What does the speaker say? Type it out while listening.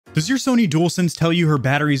Does your Sony Dualsense tell you her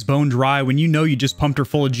battery's bone dry when you know you just pumped her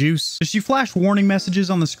full of juice? Does she flash warning messages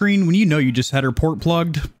on the screen when you know you just had her port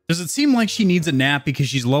plugged? Does it seem like she needs a nap because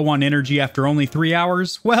she's low on energy after only 3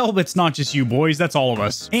 hours? Well, it's not just you boys, that's all of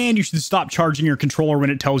us. And you should stop charging your controller when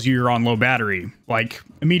it tells you you're on low battery. Like,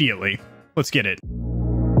 immediately. Let's get it.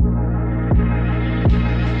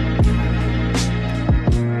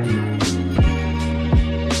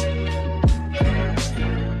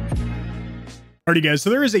 Alrighty guys, so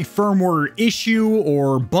there is a firmware issue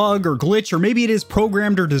or bug or glitch, or maybe it is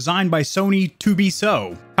programmed or designed by Sony to be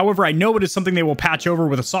so. However, I know it is something they will patch over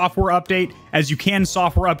with a software update, as you can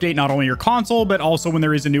software update not only your console, but also when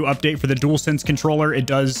there is a new update for the DualSense controller, it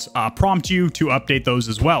does prompt you to update those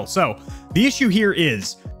as well. So the issue here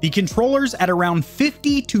is the controller's at around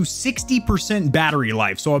 50 to 60% battery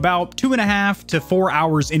life. So about 2.5 to 4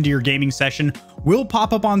 hours into your gaming session will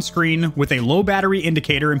pop up on screen with a low battery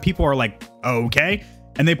indicator, and people are like, okay,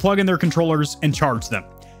 and they plug in their controllers and charge them.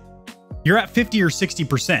 You're at 50 or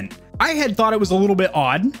 60%. I had thought it was a little bit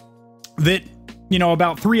odd that, you know,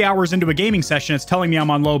 about 3 hours into a gaming session, it's telling me I'm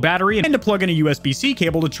on low battery and to plug in a USB-C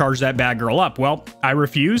cable to charge that bad girl up. Well, I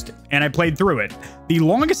refused and I played through it. The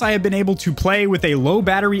longest I have been able to play with a low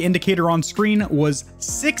battery indicator on screen was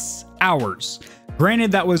 6 hours.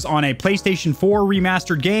 Granted, that was on a PlayStation 4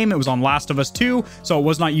 remastered game. It was on Last of Us 2, so it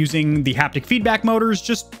was not using the haptic feedback motors,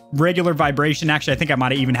 just regular vibration. Actually, I think I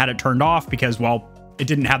might have even had it turned off because, well, it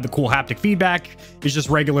didn't have the cool haptic feedback. It's just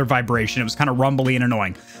regular vibration. It was kind of rumbly and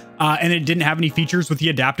annoying. And it didn't have any features with the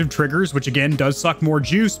adaptive triggers, which again does suck more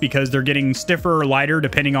juice because they're getting stiffer or lighter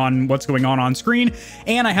depending on what's going on screen.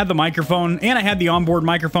 And I had the microphone and I had the onboard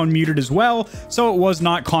microphone muted as well, so it was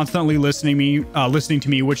not constantly listening to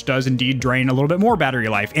me, which does indeed drain a little bit more battery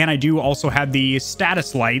life. And I do also have the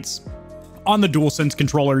status lights on the DualSense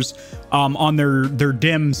controllers on their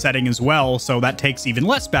dim setting as well, so that takes even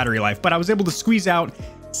less battery life. But I was able to squeeze out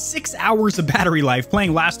 6 hours of battery life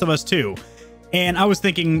playing Last of Us 2. And I was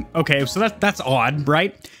thinking, okay, so that's odd,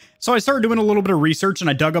 right? So I started doing a little bit of research and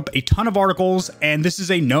I dug up a ton of articles, and this is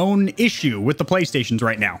a known issue with the PlayStations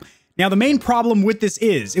right now. Now, the main problem with this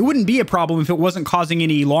is, it wouldn't be a problem if it wasn't causing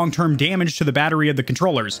any long-term damage to the battery of the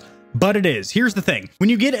controllers. But it is. Here's the thing. When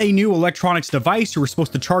you get a new electronics device, you were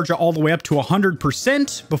supposed to charge it all the way up to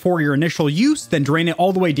 100% before your initial use, then drain it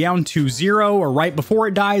all the way down to 0 or right before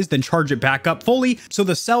it dies, then charge it back up fully. So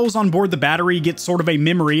the cells on board the battery get sort of a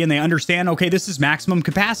memory and they understand, okay, this is maximum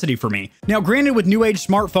capacity for me. Now, granted, with new age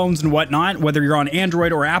smartphones and whatnot, whether you're on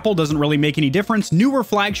Android or Apple, doesn't really make any difference. Newer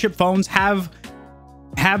flagship phones have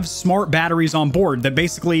smart batteries on board that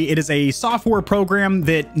basically it is a software program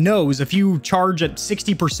that knows if you charge at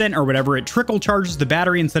 60% or whatever, it trickle charges the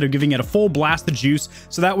battery instead of giving it a full blast of juice.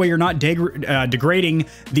 So that way you're not degrading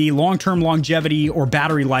the long-term longevity or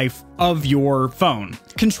battery life of your phone.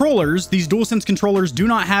 Controllers, these DualSense controllers, do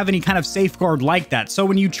not have any kind of safeguard like that. So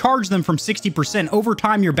when you charge them from 60%, over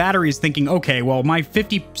time your battery is thinking, okay, well, my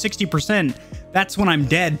 50-60%, that's when I'm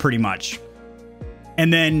dead pretty much.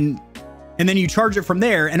 And then you charge it from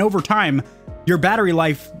there, and over time, your battery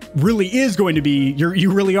life really is going to be,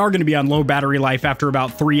 you really are going to be on low battery life after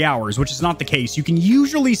about 3 hours, which is not the case. You can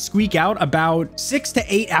usually squeak out about 6 to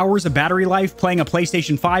 8 hours of battery life playing a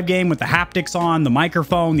PlayStation 5 game with the haptics on, the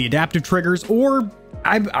microphone, the adaptive triggers, or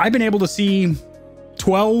I've been able to see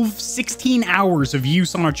 12, 16 hours of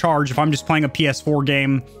use on a charge if I'm just playing a PS4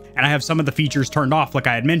 game and I have some of the features turned off, like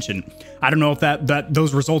I had mentioned. I don't know if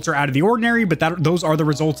those results are out of the ordinary, but those are the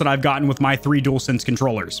results that I've gotten with my 3 DualSense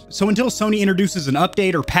controllers. So until Sony introduces an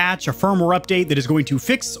update or patch, a firmware update that is going to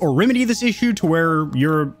fix or remedy this issue to where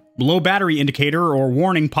your low battery indicator or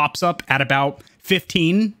warning pops up at about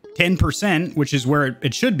 10%, which is where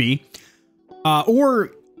it should be,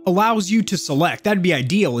 or allows you to select, that'd be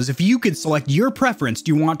ideal, is if you could select your preference.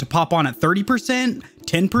 Do you want to pop on at 30%,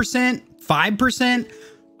 10%, 5%?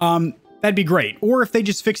 That'd be great. Or if they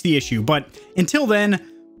just fix the issue. But until then,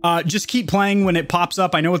 just keep playing when it pops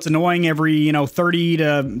up. I know it's annoying. Every 30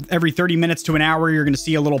 minutes to an hour, you're going to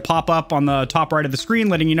see a little pop up on the top right of the screen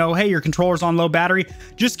letting you know, hey, your controller's on low battery.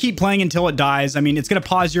 Just keep playing until it dies. I mean, it's going to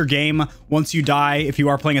pause your game once you die if you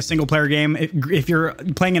are playing a single player game. If you're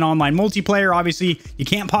playing an online multiplayer, obviously you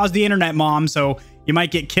can't pause the internet, mom, so you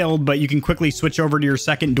might get killed, but you can quickly switch over to your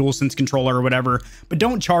second DualSense controller or whatever. But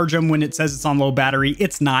don't charge them when it says it's on low battery.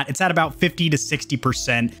 It's not. It's at about 50 to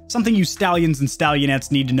 60%. Something you Stallions and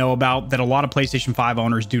Stallionettes need to know about that a lot of PlayStation 5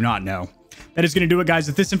 owners do not know. that is going to do it, guys.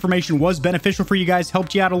 If this information was beneficial for you guys,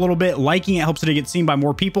 helped you out a little bit, liking it helps it to get seen by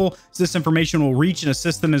more people, so this information will reach and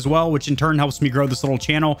assist them as well, which in turn helps me grow this little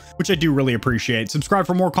channel, which I do really appreciate. Subscribe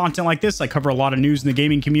for more content like this. I cover a lot of news in the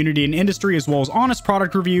gaming community and industry, as well as honest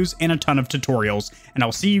product reviews and a ton of tutorials. And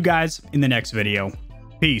I'll see you guys in the next video.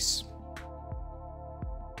 Peace.